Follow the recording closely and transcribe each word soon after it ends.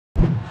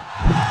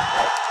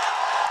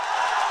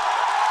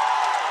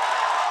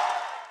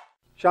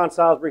Sean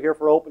Salisbury here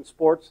for Open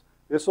Sports.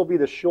 This will be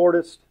the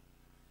shortest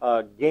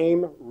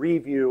game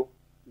review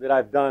that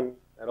I've done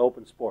at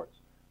Open Sports.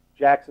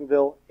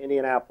 Jacksonville,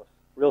 Indianapolis.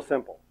 Real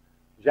simple.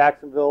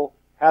 Jacksonville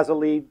has a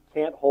lead,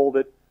 can't hold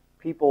it.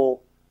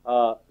 People,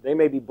 they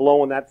may be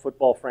blowing that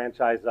football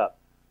franchise up.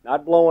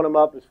 Not blowing them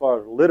up as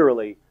far as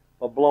literally,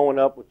 but blowing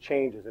up with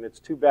changes. And it's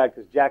too bad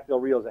because Jack Del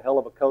Rio is a hell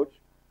of a coach,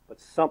 but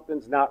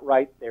something's not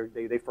right.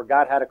 They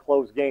forgot how to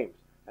close games,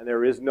 and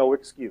there is no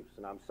excuse.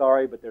 And I'm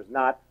sorry, but there's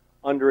not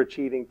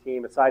underachieving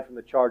team. Aside from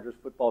the Chargers,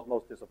 football's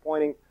most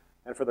disappointing.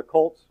 And for the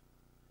Colts,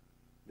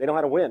 they know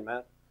how to win,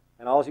 man.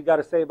 And all you got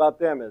to say about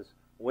them is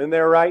when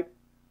they're right,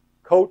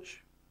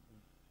 coach,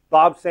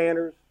 Bob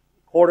Sanders,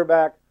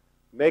 quarterback,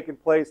 making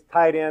plays,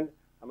 tight end.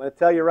 I'm going to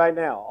tell you right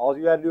now, all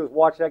you got to do is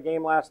watch that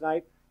game last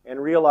night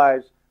and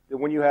realize that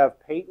when you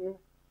have Peyton,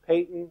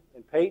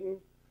 and Peyton,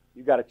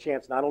 you got a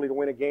chance not only to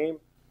win a game,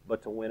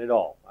 but to win it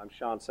all. I'm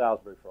Sean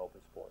Salisbury for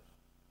Open Sports.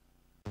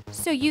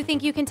 So you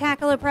think you can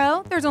tackle a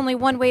pro? There's only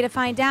one way to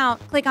find out.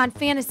 Click on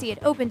fantasy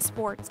at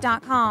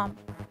opensports.com.